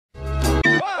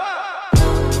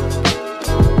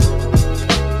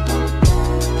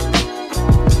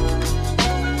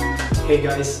Hey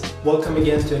guys, welcome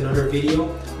again to another video.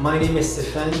 My name is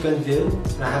Stéphane Gonville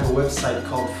and I have a website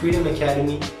called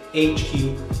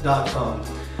freedomacademyhq.com.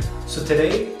 So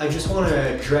today I just want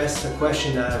to address a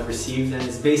question that I've received, and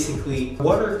it's basically,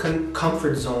 what are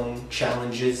comfort zone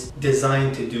challenges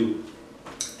designed to do?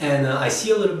 And I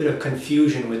see a little bit of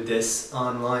confusion with this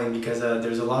online because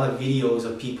there's a lot of videos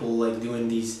of people like doing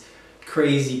these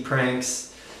crazy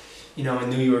pranks, you know, in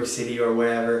New York City or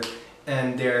wherever,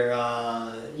 and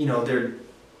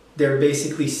they're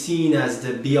basically seen as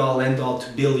the be-all end-all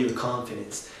to build your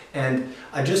confidence. And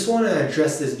I just want to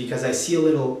address this because I see a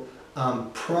little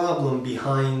problem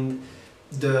behind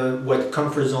what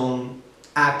comfort zone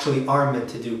actually are meant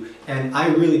to do. And I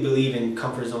really believe in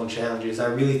comfort zone challenges. I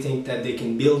really think that they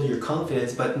can build your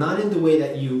confidence, but not in the way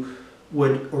that you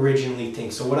would originally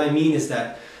think. So what I mean is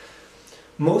that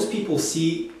most people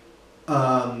see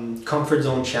comfort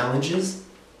zone challenges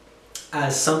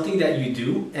as something that you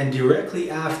do, and directly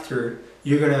after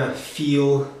you're gonna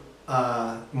feel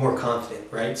more confident,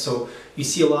 right? So you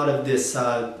see a lot of this,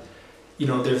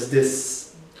 there's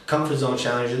this comfort zone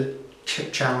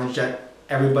challenge that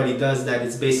everybody does, that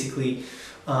is basically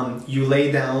you lay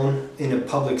down in a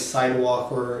public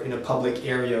sidewalk or in a public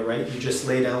area, right? You just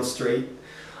lay down straight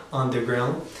on the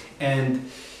ground,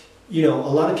 and a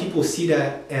lot of people see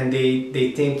that and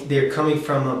they think they're coming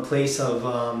from a place of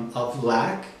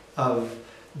lack.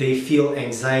 They feel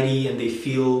anxiety and they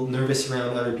feel nervous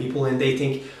around other people, and they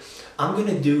think, I'm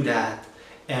gonna do that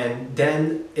and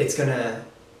then it's gonna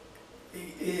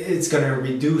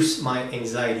reduce my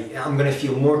anxiety. I'm gonna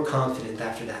feel more confident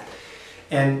after that.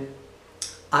 And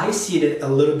I see it a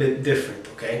little bit different,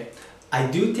 okay? I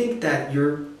do think that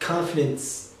your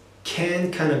confidence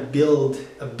can kind of build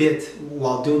a bit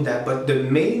while doing that, but the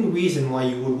main reason why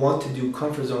you would want to do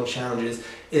comfort zone challenges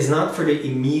is not for the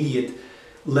immediate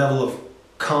level of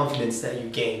confidence that you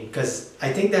gain, because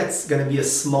I think that's going to be a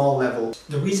small level.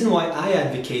 The reason why I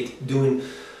advocate doing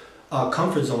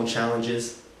comfort zone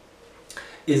challenges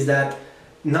is that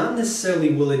not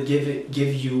necessarily will it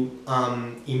give you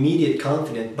immediate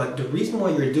confidence, but the reason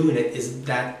why you're doing it is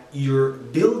that you're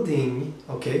building,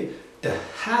 okay, the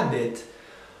habit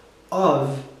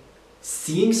of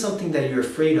seeing something that you're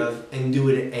afraid of and do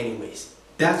it anyways.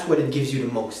 That's what it gives you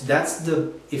the most.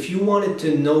 If you wanted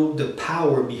to know the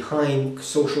power behind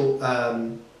social,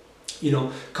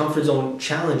 comfort zone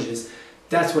challenges,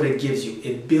 that's what it gives you.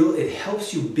 It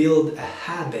helps you build a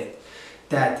habit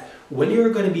that when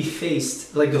you're going to be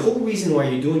faced, like, the whole reason why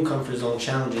you're doing comfort zone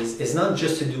challenges is not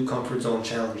just to do comfort zone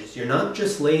challenges. You're not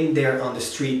just laying there on the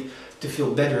street to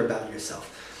feel better about yourself.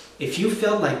 If you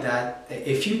felt like that,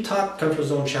 if you thought comfort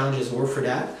zone challenges were for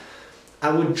that, I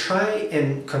would try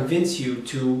and convince you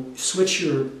to switch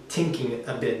your thinking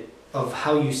a bit of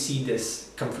how you see this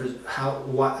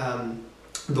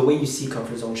the way you see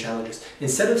comfort zone challenges.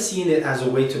 Instead of seeing it as a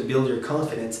way to build your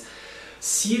confidence,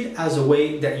 see it as a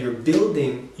way that you're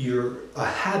building a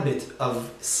habit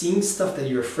of seeing stuff that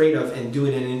you're afraid of and do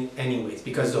it anyways.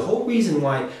 Because the whole reason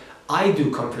why I do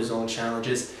comfort zone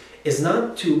challenges is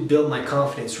not to build my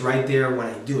confidence right there when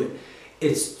I do it.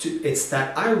 It's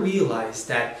that I realize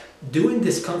that doing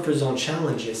this comfort zone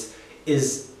challenges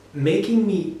is making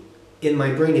me, in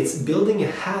my brain, it's building a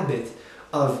habit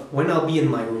of when I'll be in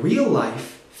my real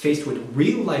life, faced with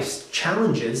real life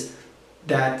challenges,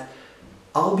 that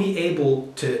I'll be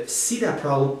able to see that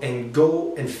problem and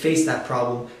go and face that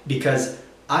problem, because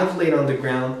I've laid on the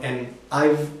ground and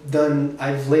I've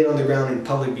laid on the ground in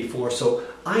public before, so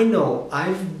I know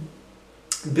I've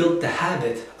built the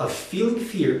habit of feeling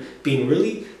fear, being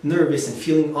really nervous and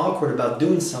feeling awkward about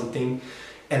doing something,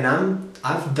 and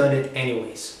I've done it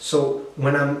anyways. So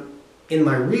when I'm in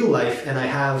my real life and I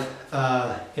have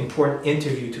an important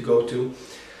interview to go to,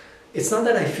 it's not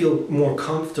that I feel more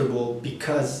comfortable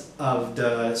because of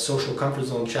the social comfort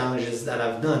zone challenges that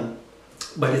I've done,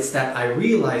 but it's that I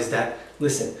realize that,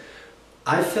 listen,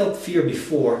 I felt fear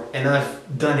before and I've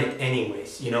done it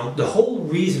anyways. The whole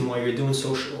reason why you're doing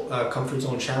social comfort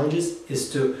zone challenges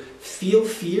is to feel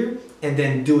fear and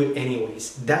then do it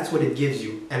anyways. That's what it gives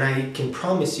you. And I can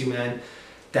promise you, man,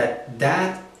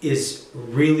 that is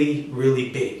really, really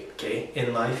big, okay,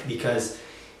 in life. Because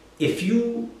if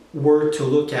you were to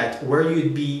look at where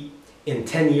you'd be in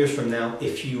 10 years from now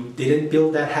if you didn't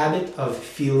build that habit of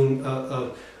feeling,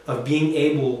 of being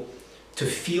able to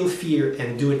feel fear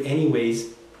and do it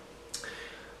anyways,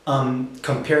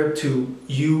 compared to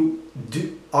you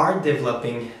are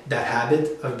developing that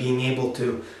habit of being able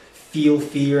to feel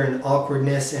fear and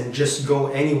awkwardness and just go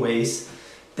anyways,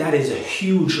 that is a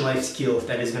huge life skill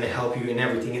that is going to help you in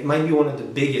everything. It might be one of the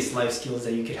biggest life skills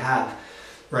that you could have.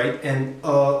 right? And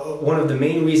one of the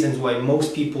main reasons why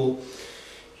most people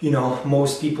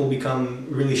become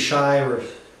really shy or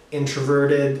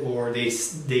introverted, or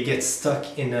they get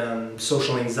stuck in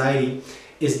social anxiety,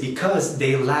 is because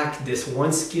they lack this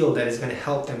one skill that is going to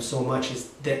help them so much,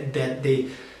 is that they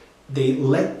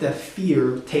let the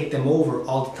fear take them over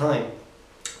all the time.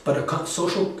 But a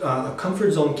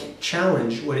comfort zone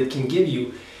challenge, what it can give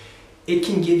you, it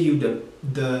can give you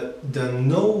the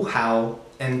know-how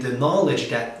and the knowledge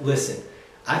that, listen,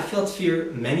 I felt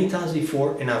fear many times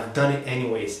before and I've done it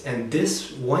anyways, and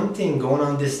this one thing going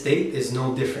on this date is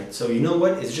no different. So you know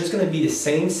what, it's just going to be the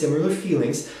same similar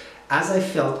feelings as I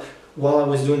felt while I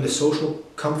was doing the social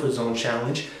comfort zone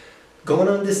challenge. Going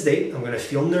on this date, I'm going to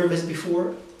feel nervous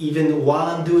before, even while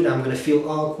I'm doing it I'm going to feel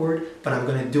awkward, but I'm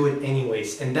going to do it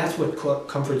anyways. And that's what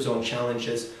comfort zone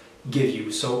challenges give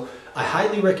you. So I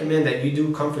highly recommend that you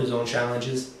do comfort zone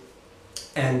challenges,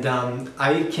 and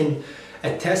I can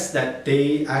attest that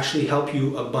they actually help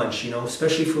you a bunch, you know,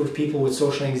 especially for people with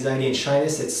social anxiety and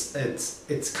shyness.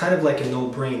 It's kind of like a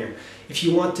no-brainer. If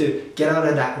you want to get out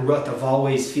of that rut of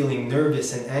always feeling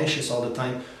nervous and anxious all the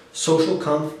time, social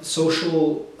comfort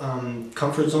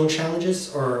zone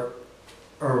challenges are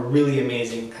really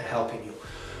amazing at helping you.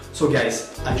 So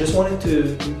guys, I just wanted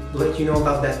to let you know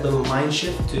about that little mind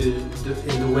shift in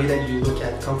the way that you look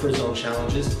at comfort zone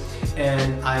challenges.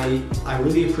 And I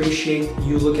really appreciate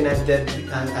you looking at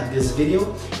this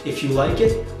video. If you like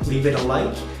it, leave it a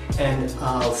like, and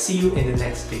I'll see you in the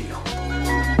next video.